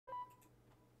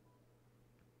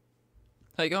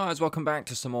Hey guys, welcome back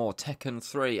to some more Tekken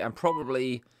 3, and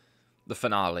probably the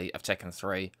finale of Tekken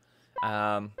 3.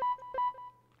 I'll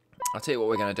tell you what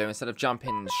we're going to do. Instead of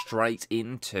jumping straight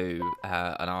into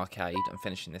an arcade and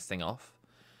finishing this thing off,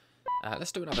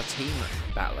 let's do another team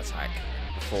battle attack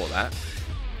before that.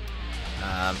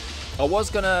 I was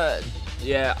going to,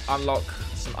 unlock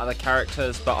some other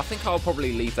characters, but I think I'll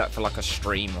probably leave that for like a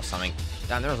stream or something.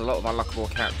 Damn, there was a lot of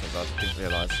unlockable characters, I didn't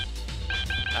realise.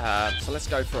 So let's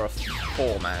go for a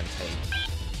 4-man team.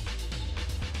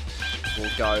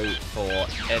 We'll go for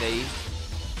Eddie,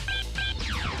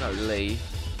 no, Lee,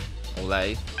 or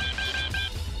Lei,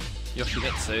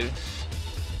 Yoshimitsu,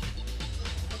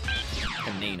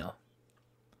 and Nina.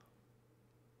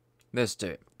 Let's do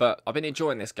it. But I've been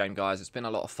enjoying this game, guys. It's been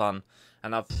a lot of fun,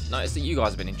 and I've noticed that you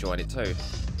guys have been enjoying it too.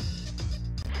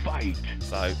 Fight.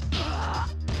 So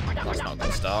that's not a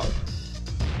good start.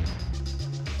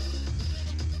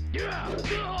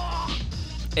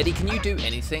 Eddie, can you do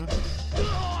anything?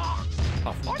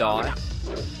 Apart from die.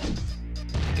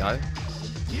 Go.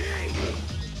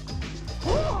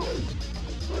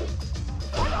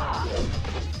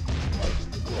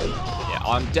 Yeah,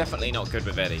 I'm definitely not good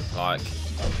with Eddie. Like,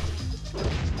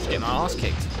 just getting my ass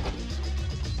kicked.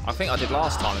 I think I did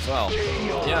last time as well.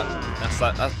 Yeah,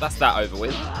 that's that over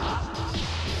with.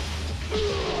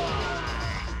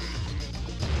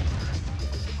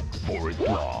 Forest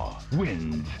Law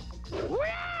wins.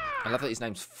 I love that his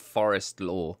name's Forest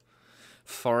Law.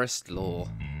 Forest Law.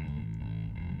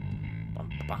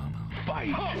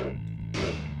 Fight.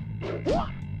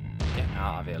 Get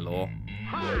out of here, Law.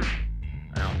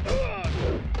 Out.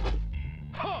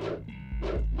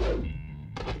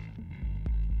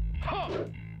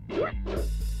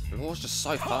 The Law's just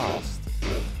so fast.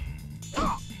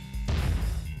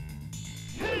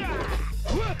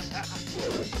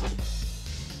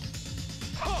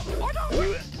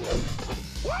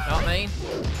 You know what I mean?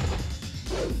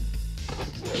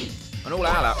 And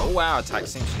all our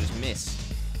attacks seem to just miss.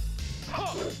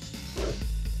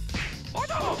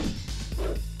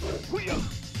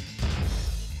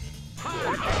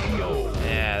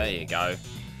 Yeah, there you go.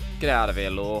 Get out of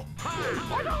here, Law.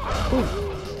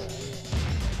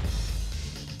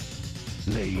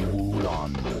 Lei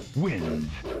Wulong wins.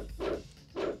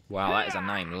 Wow, that is a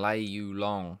name. Lei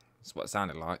Wulong. That's what it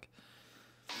sounded like.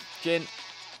 Jin.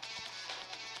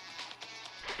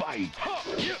 Fight.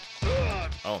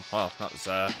 Oh, well, that was,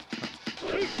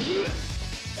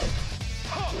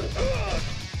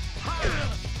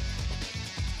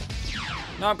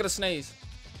 No, I'm gonna sneeze.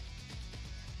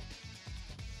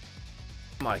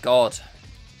 Oh my god.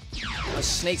 I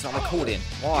sneezed on recording.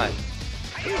 Why?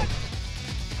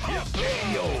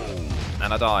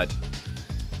 And I died.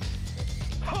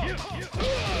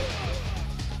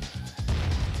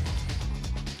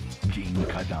 Jin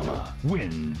Kadama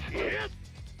wins.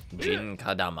 Jin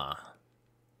Kadama.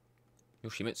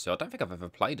 Yoshimitsu. I don't think I've ever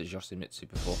played as Yoshimitsu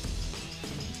before.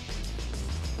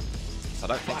 So I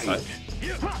don't think so.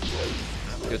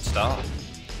 Good start.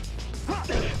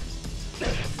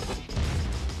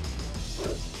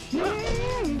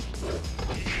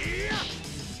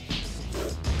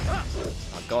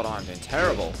 My god, I'm doing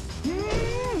terrible.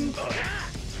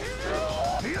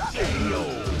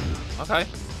 Okay.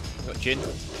 We've got Jin.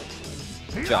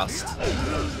 Just.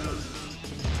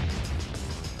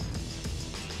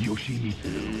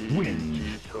 Yoshimitsu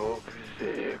wins.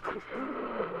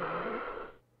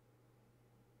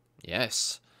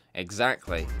 Yes,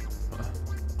 exactly.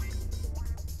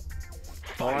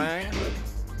 Boing.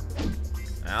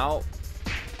 Ow.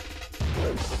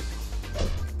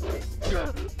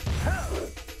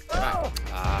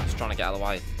 I was trying to get out of the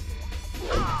way.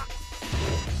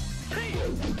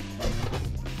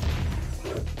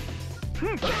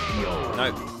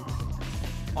 Nope.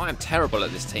 I am terrible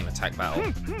at this team attack battle.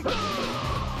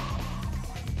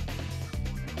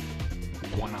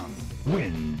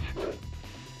 Wins.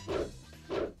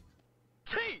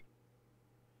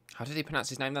 How did he pronounce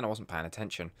his name then? I wasn't paying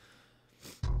attention.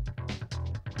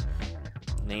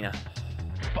 Nina.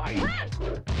 Fight.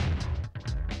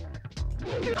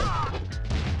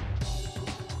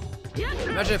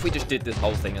 Imagine if we just did this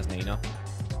whole thing as Nina.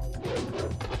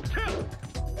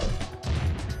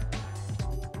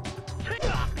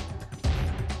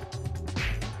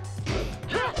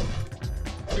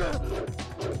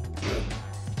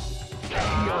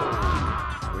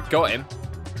 We've got him.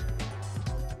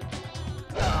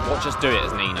 Watch us do it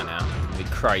as Nina now. It'd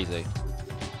be crazy.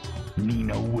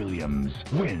 Nina Williams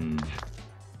wins.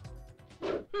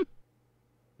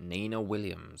 Nina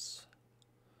Williams.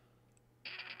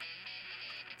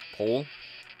 Paul.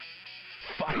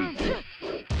 Fight.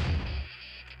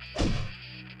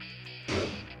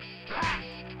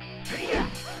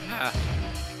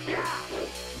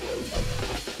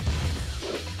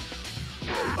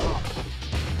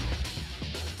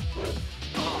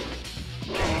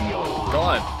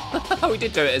 Got him. We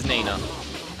did do it as Nina.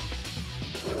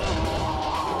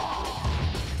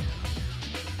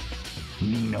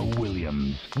 Nina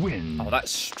Williams wins. Oh, that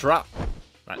strut.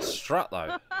 That strut,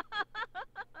 though.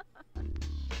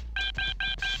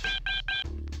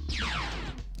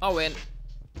 I win.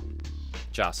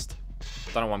 Just.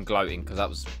 Don't know why I'm gloating, because that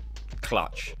was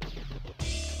clutch.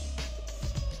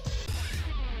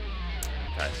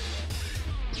 Okay.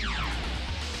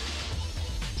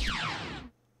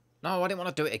 No, I didn't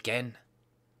want to do it again.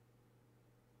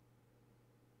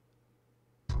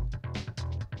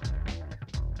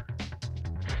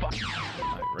 No,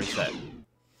 reset.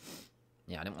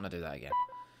 Yeah, I didn't want to do that again.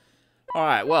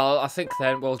 Alright, well, I think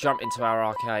then we'll jump into our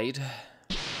arcade.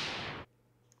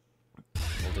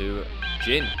 We'll do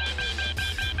Jin.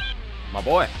 My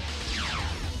boy.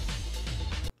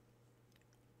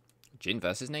 Jin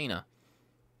versus Nina.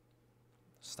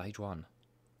 Stage 1.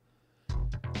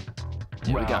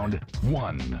 Here Round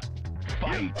 1.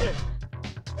 Fight.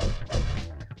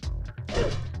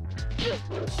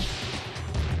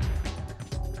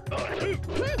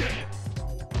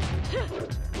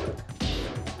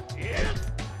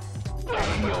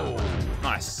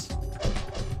 Nice.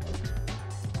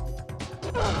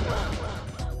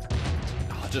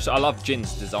 Oh, I love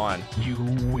Jin's design. You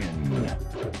win.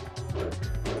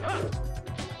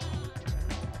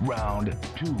 Round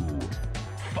 2.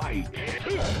 Fight.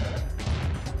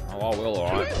 Oh, I will,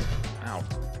 alright. Ow.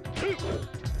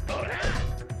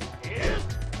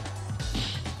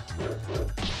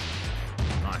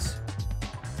 Nice.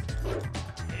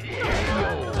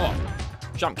 Oh,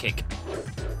 jump kick.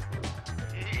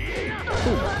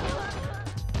 Ooh.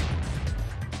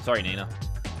 Sorry, Nina.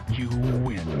 You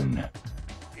win.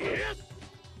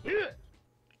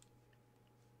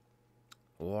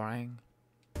 Warring.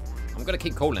 I'm gonna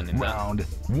keep calling him that. Round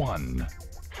 1.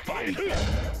 Fight.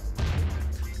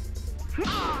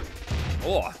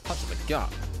 Oh, punch to the gut.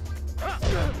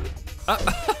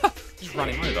 Just run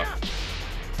him over.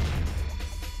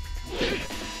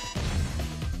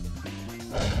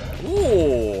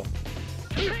 Ooh.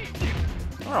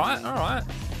 Alright, alright.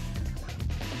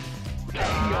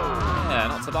 Yeah,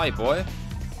 not today, boy.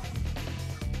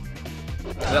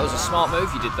 That was a smart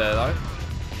move you did there, though.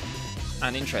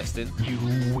 And interesting. You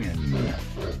win.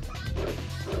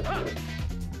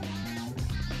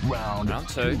 Round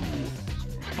 2.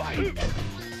 Fight.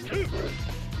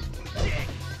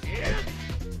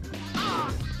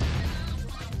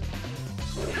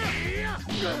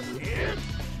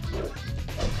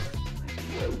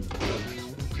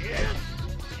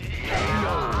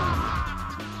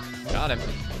 Got him.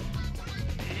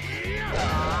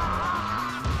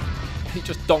 He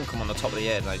just donk him on the top of the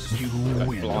head. They just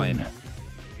go flying.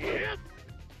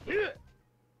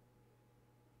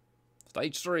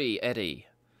 Stage 3, Eddie.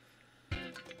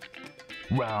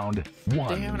 Round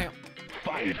 1. Down out.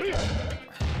 Fight.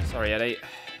 Sorry, Eddie.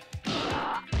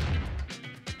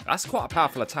 That's quite a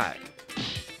powerful attack.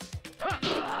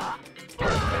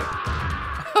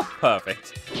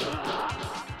 Perfect.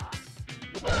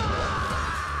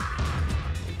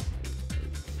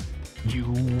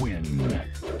 You win.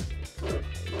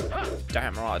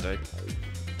 Damn right I do.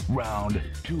 Round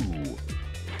 2.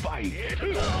 Fight.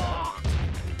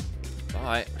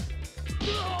 Bye.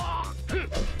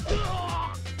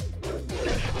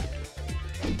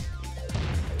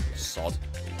 Sod.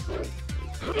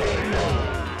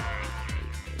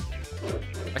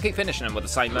 I keep finishing him with the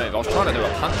same move. I was trying to do a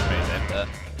punch move then, but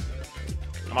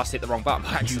I must hit the wrong button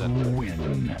by accident. You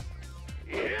win.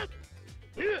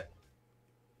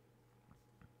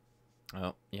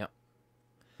 Oh, yep.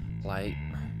 Play.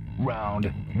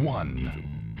 Round 1.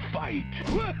 Fight.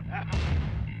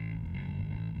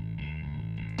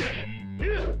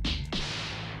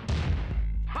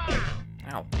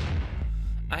 Ow.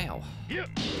 Ow.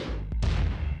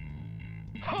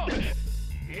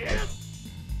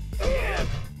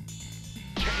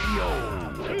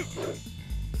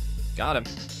 Got him.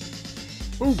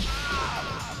 Ooh.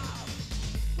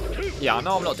 Yeah, I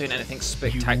know I'm not doing anything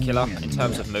spectacular in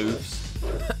terms of moves.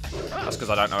 That's because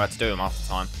I don't know how to do them half the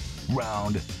time.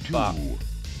 Round 2. But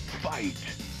fight.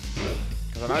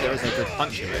 Because I know there is a good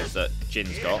punching moves that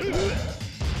Jin's got.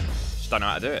 Just don't know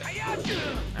how to do it.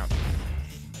 Ouch.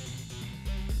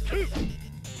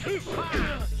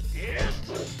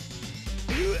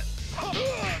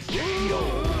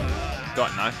 Got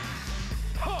it, no.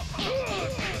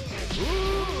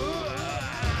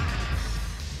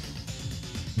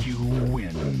 You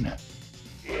win.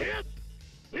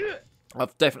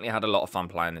 I've definitely had a lot of fun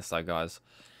playing this though, guys.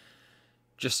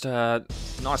 Just a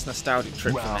nice nostalgic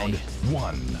trip for me. Round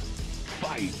 1.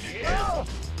 Fight.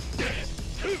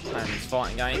 Playing these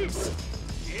fighting games.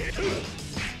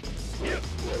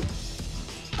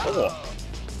 Oh,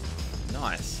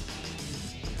 nice.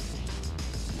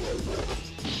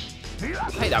 I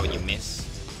hate that when you miss.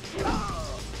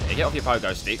 Yeah, get off your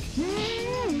pogo stick.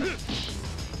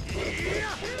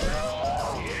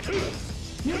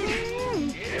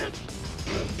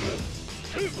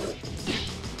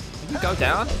 Can you go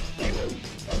down?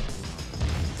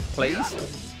 Please?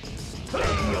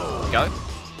 Go.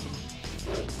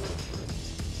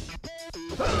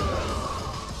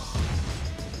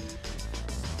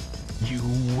 You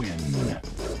win.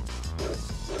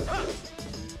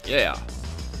 Yeah.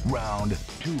 Round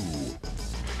 2.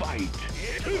 Fight.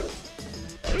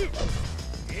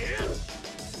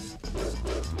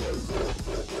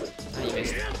 No, you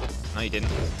missed. No, you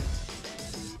didn't.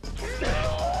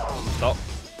 Stop.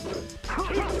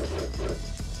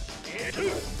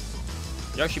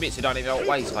 Yoshimitsu don't even know what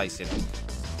way he's facing.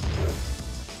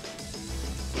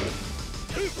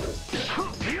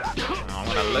 Oh, I'm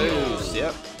gonna lose,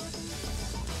 yep.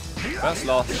 First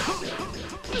loss.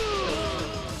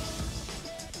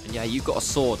 And yeah, you've got a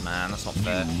sword, man. That's not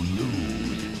fair.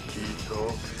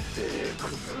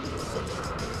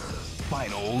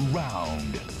 Final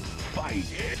round. Fight.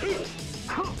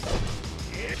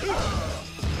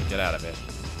 Get out of here.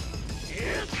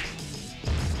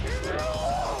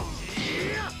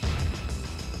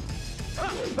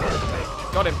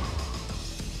 Got him.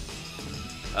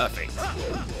 Perfect.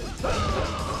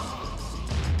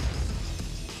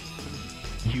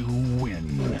 You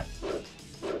win.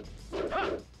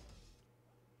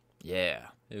 Yeah.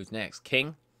 Who's next?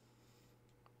 King?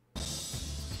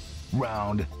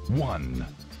 Round 1.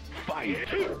 Fight.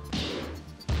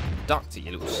 Duck to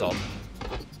you little sob.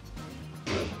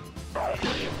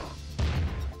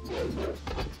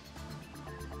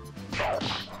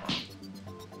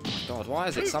 God, why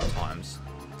is it sometimes?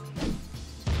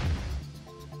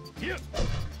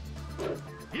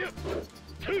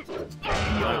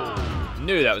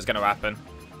 Knew that was going to happen.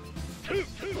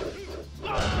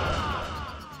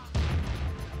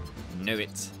 Knew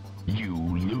it. You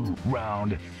lose.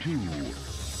 Round 2.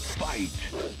 Fight.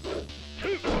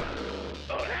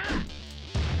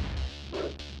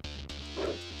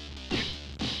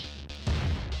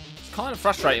 It's kind of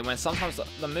frustrating when sometimes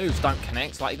the moves don't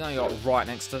connect, like even though you're right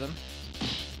next to them.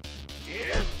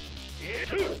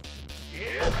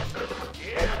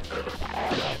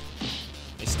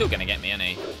 He's still going to get me, isn't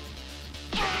he?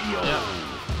 Yeah.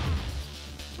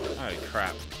 Oh,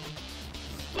 crap.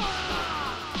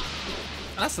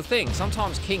 And that's the thing,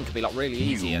 sometimes King can be like really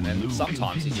easy, and then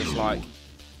sometimes he's just like,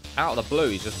 out of the blue,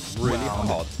 he's just really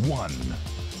hard. 1.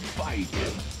 Fight.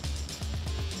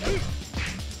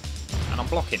 And I'm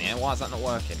blocking here, why is that not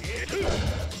working?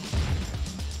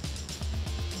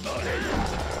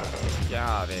 Get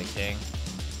out of here, King.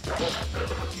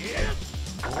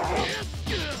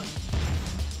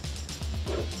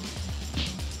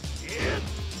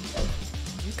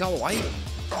 You go away.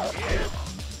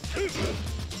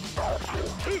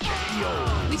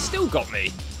 He still got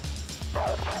me.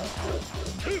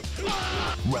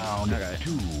 Round Okay.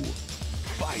 2.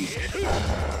 Fight.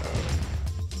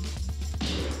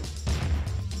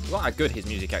 Look how good his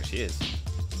music actually is.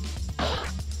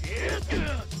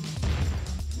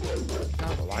 Go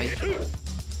away. There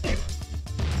you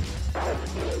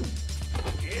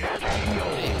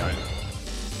go.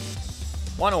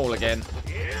 1-1 again.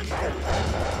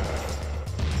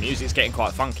 Music's getting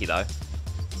quite funky though.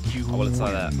 You I will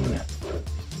say that. win.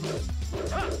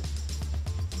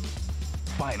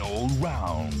 Final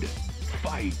round.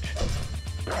 Fight.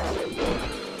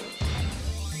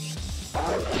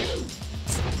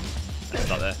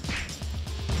 Stop there.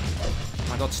 Oh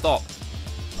my god, stop.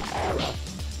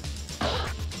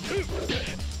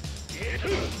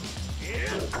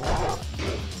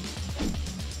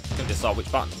 Couldn't decide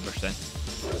which button to push then.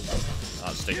 Oh,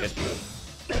 that's stupid.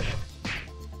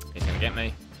 He's gonna get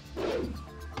me.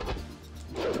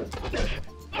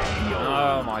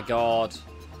 Oh my god.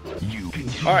 You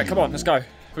Alright, come on, let's go.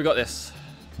 We got this.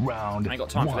 Round I ain't got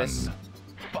time for 1. this.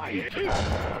 Fight.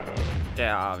 Get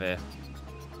out of here.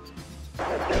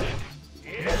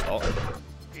 Stop.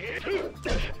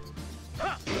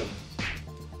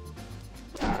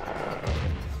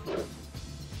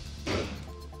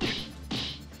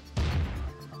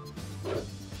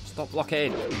 Stop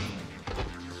blocking.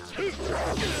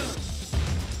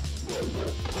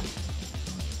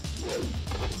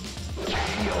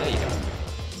 There you go.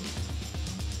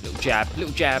 Little jab,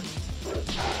 little jab.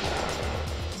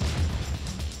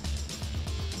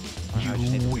 I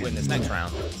just need to win this next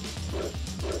round.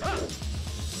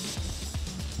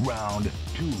 Round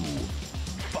 2.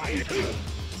 Fight.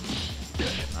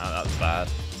 Oh, that's bad.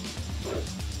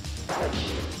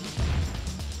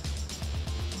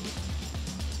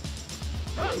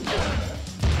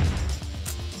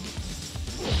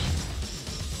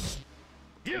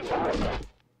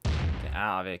 Get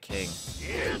out of here, King.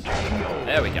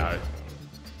 There we go.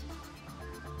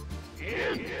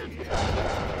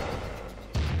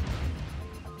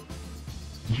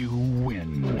 You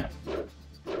win.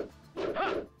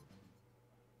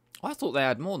 I thought they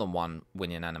had more than one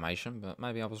winning animation, but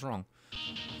maybe I was wrong.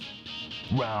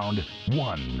 Round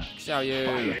 1. Show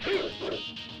you.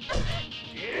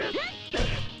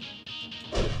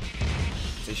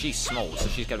 See, she's small, so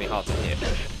she's going to be hard to hit.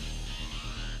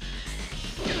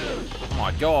 Oh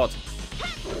my god.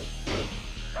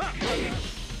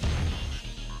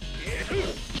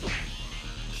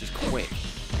 She's quick.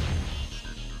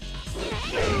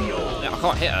 Yeah, I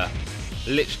can't hit her.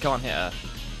 Literally can't hit her.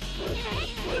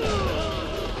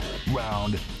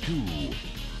 Round 2.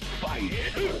 Fight.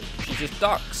 She just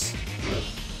ducks.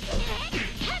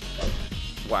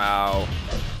 Wow.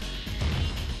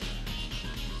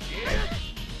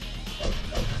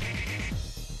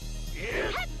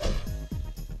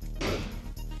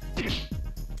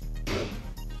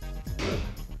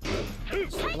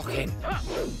 Stop blocking.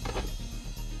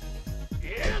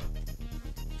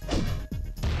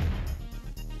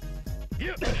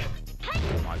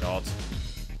 Oh my god.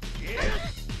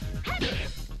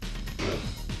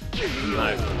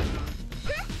 No.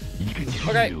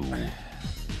 Okay.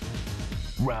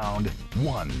 Round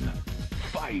 1.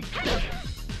 Fight.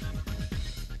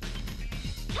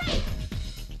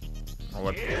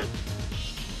 Forward.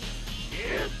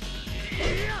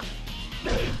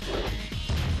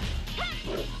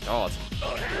 God.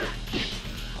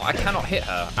 Oh, I cannot hit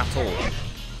her at all.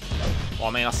 Well,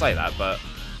 I mean, I say that, but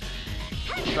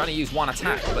you can only use one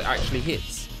attack that actually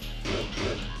hits.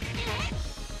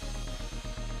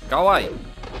 Go away.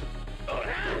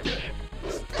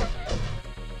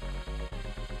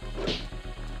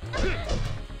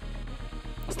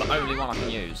 That's the only one I can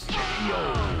use.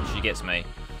 She gets me.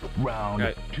 Round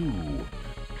Okay. 2.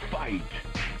 Fight.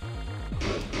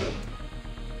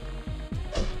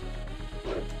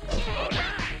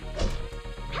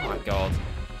 Oh my god.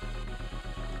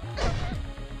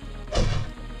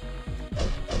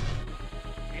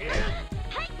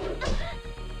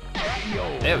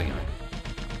 There we go.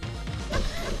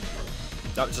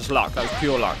 That was just luck. That was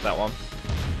pure luck, that one.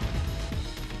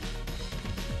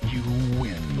 You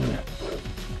win.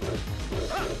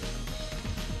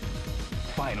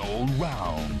 Final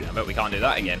round. I bet we can't do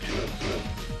that again.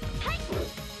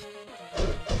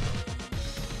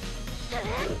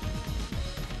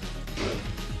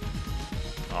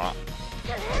 Alright.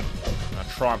 I'm gonna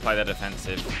try and play the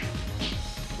defensive.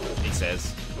 He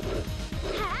says.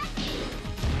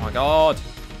 Oh my god!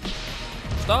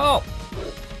 Stop!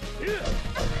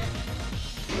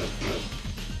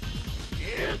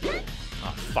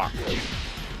 Oh fuck.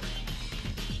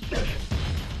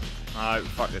 No,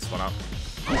 fuck this one up.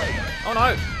 Oh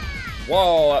no!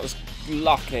 Whoa, that was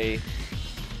lucky.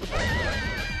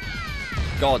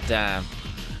 God damn.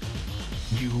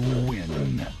 You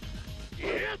win.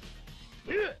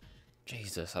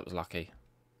 Jesus, that was lucky.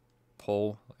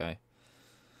 Paul, okay.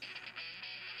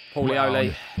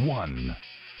 Paulioli. Round 1.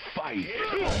 Fight.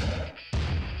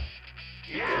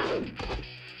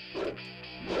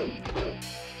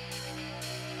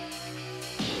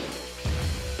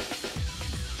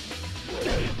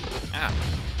 Ah.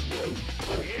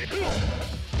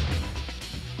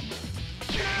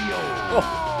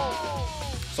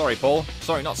 Oh. Sorry, Paul.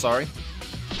 Sorry, not sorry.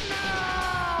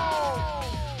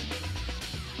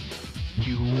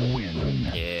 You win.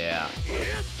 Yeah.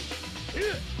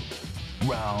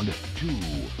 Round 2.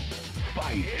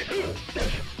 Fight.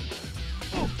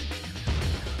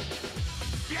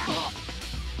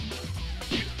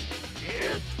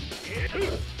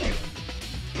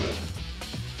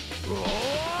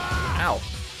 Ow.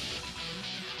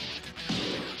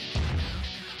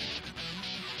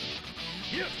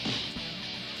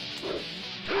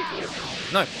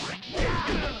 No.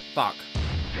 Fuck.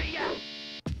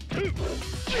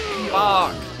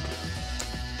 Fuck.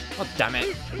 God damn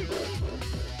it.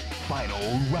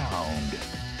 Final round.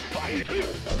 Fight.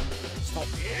 Stop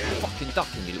fucking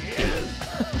ducking, you little dick.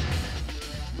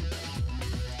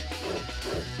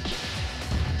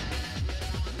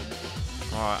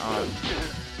 Alright, alright.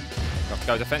 Got to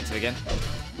go defensive again.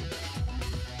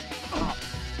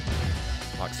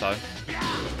 Like so.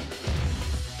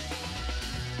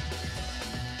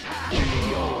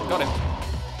 Got him.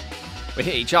 We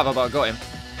hit each other, but I got him.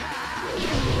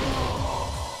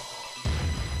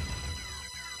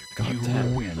 God You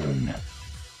damn. win.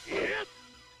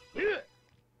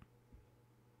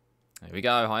 Here we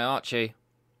go, hi Archie.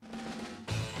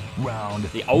 Round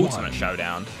The ultimate 1.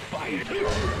 showdown. Fight.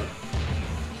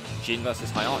 Jin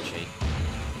versus Hayachi.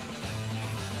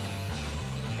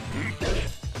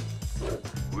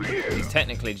 He's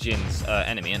technically Jin's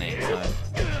enemy, isn't he? So.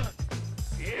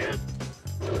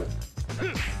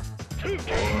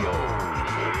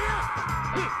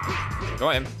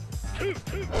 Got him.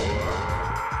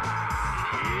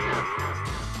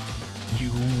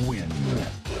 You win.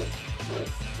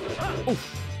 Oof.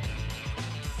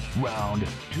 Round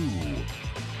 2.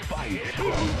 Fight.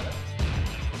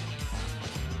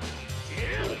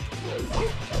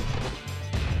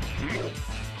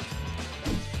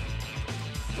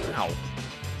 Ow.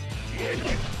 Oh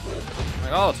my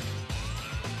god.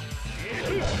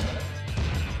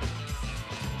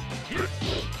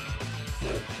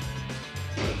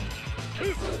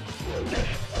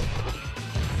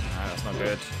 Ah, that's not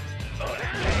good.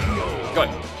 Go.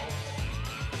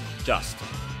 Just.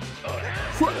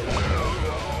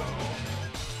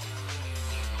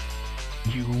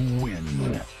 You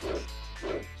win.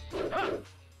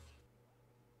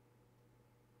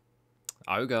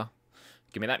 Ogre.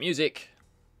 Give me that music.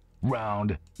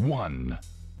 Round 1.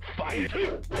 Fight.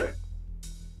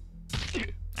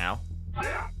 Ow.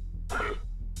 Okay,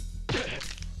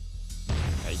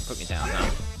 you can put me down now.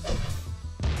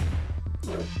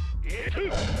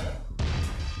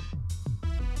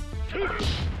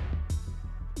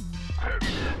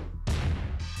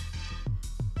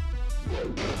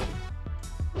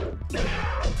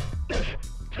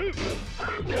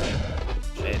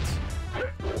 Shit.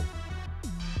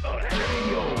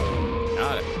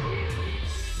 Got it.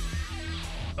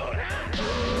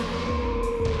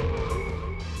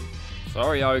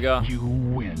 Sorry, Ogre. You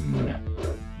win.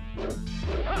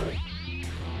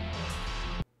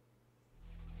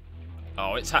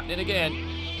 Oh, it's happening again.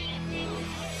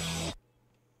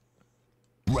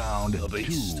 Round The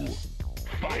beast. 2.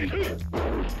 Fight.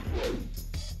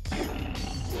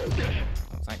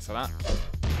 Oh, thanks for that.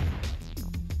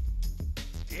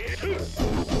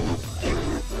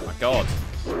 Oh my god.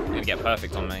 He's gonna get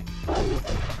perfect on me.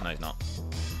 No, he's not.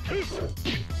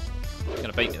 He's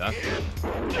gonna beat me though.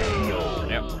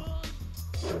 Yep.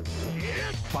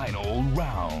 Final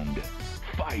round.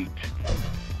 Fight.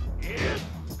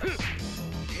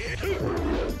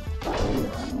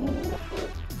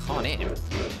 Can't hit him.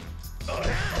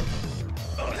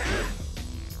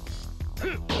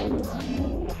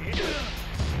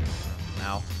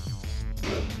 Ow.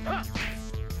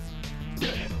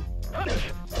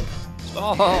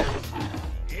 Stop!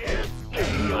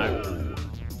 No.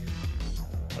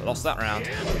 I lost that round.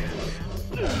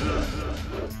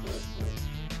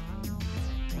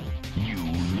 You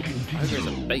Ogre is a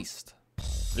continue. beast.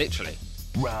 Literally.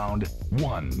 Round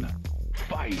 1.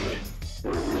 Fight.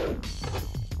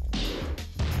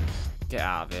 Get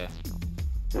out of here.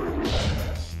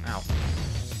 Ow.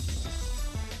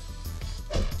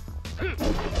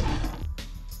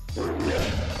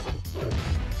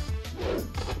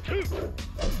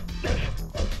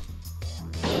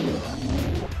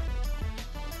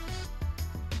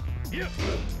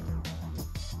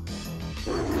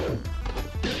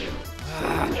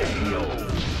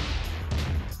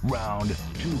 Round 2.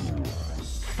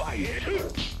 Fight.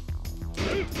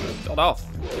 Got off.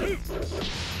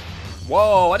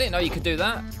 Whoa, I didn't know you could do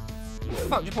that. The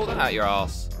fuck did you pull that out your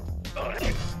ass? Oh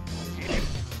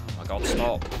my god,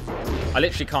 stop. I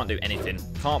literally can't do anything.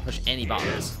 Can't push any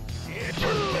buttons.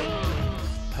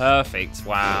 Perfect.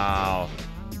 Wow.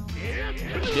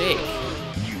 Dick.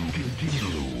 You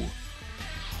continue.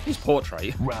 His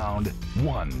portrait. Round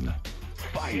 1.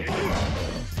 Fight.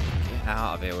 Get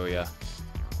out of here, will ya?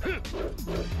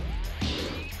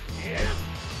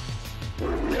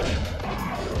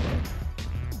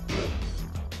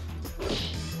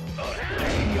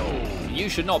 You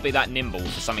should not be that nimble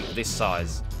for something this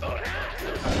size. You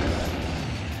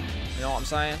know what I'm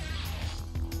saying?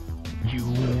 You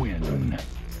win.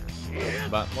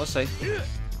 But we'll see.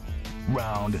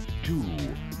 Round 2.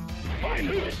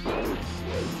 Fight.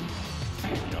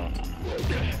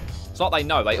 It's like they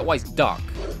know, they always duck.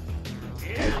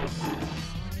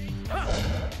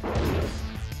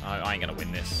 I ain't gonna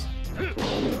win this.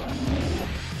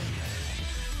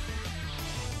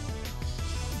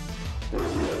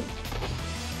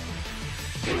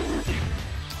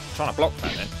 Trying to block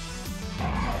that then.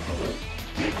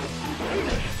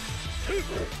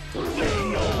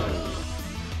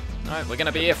 Alright, we're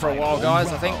gonna be here for a while,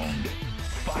 guys, I think.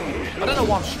 I don't know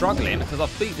why I'm struggling, because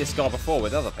I've beat this guy before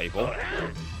with other people.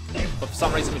 But for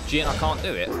some reason with Jin I can't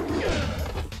do it.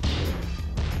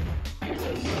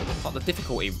 It's like the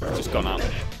difficulty has just gone up.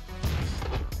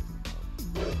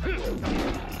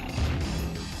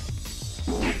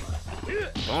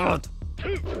 God.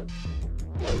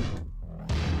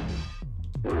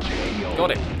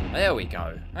 Got it. There we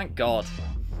go. Thank God.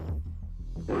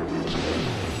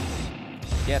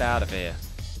 Get out of here.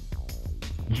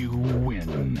 You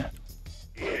win.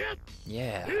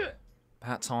 Yeah.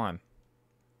 About time.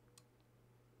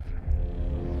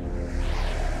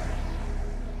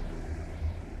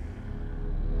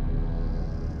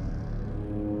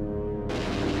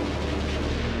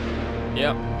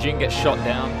 Yep, Jin gets shot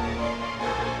down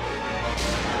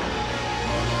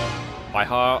by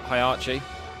Hayachi.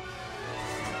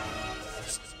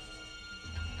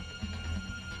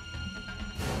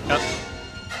 Yep.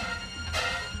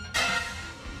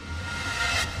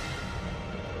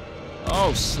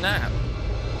 Oh, snap.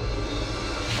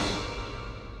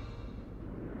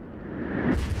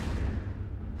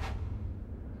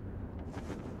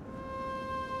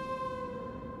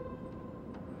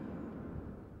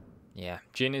 Yeah,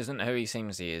 Jin isn't who he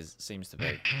seems to be.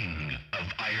 The king of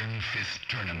Iron Fist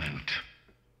Tournament.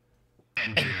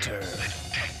 Enter the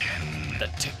Tekken. the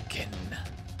Tekken.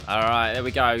 Alright, there we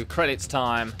go. Credits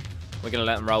time. We're going to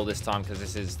let them roll this time because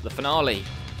this is the finale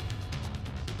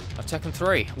of Tekken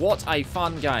 3. What a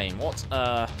fun game. What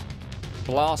a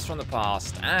blast from the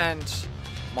past. And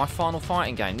my final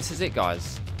fighting game. This is it,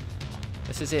 guys.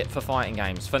 This is it for fighting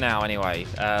games. For now, anyway.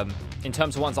 In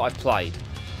terms of ones that I've played.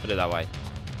 Put it that way.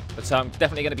 But I'm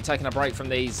definitely going to be taking a break from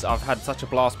these. I've had such a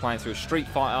blast playing through Street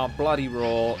Fighter, Bloody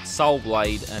Roar, Soul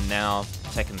Blade, and now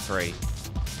Tekken 3.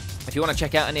 If you want to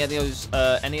check out any of those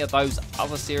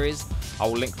other series, I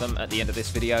will link them at the end of this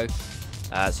video.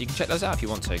 So you can check those out if you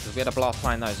want to, because we had a blast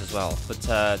playing those as well. But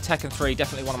Tekken 3,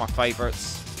 definitely one of my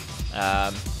favourites.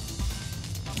 I'd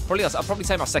probably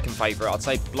say my second favourite. I'd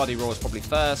say Bloody Roar is probably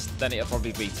first, then it'll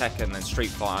probably be Tekken, then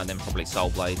Street Fighter, and then probably Soul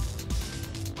Blade.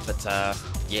 But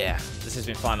yeah, this has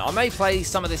been fun. I may play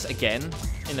some of this again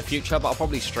in the future, but I'll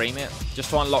probably stream it just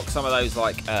to unlock some of those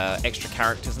like extra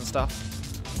characters and stuff.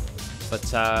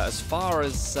 But as far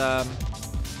as the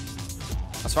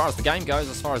game goes,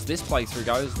 as far as this playthrough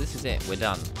goes, this is it. We're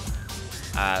done.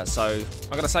 So I'm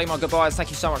going to say my goodbyes. Thank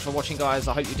you so much for watching, guys.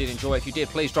 I hope you did enjoy. If you did,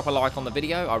 please drop a like on the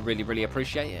video. I really, really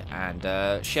appreciate it.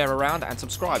 And share around and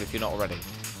subscribe if you're not already.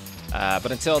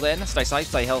 But until then, stay safe,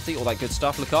 stay healthy, all that good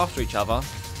stuff. Look after each other.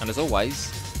 And as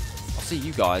always, I'll see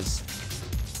you guys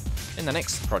in the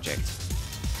next project.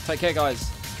 Take care, guys.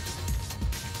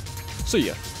 See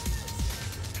ya.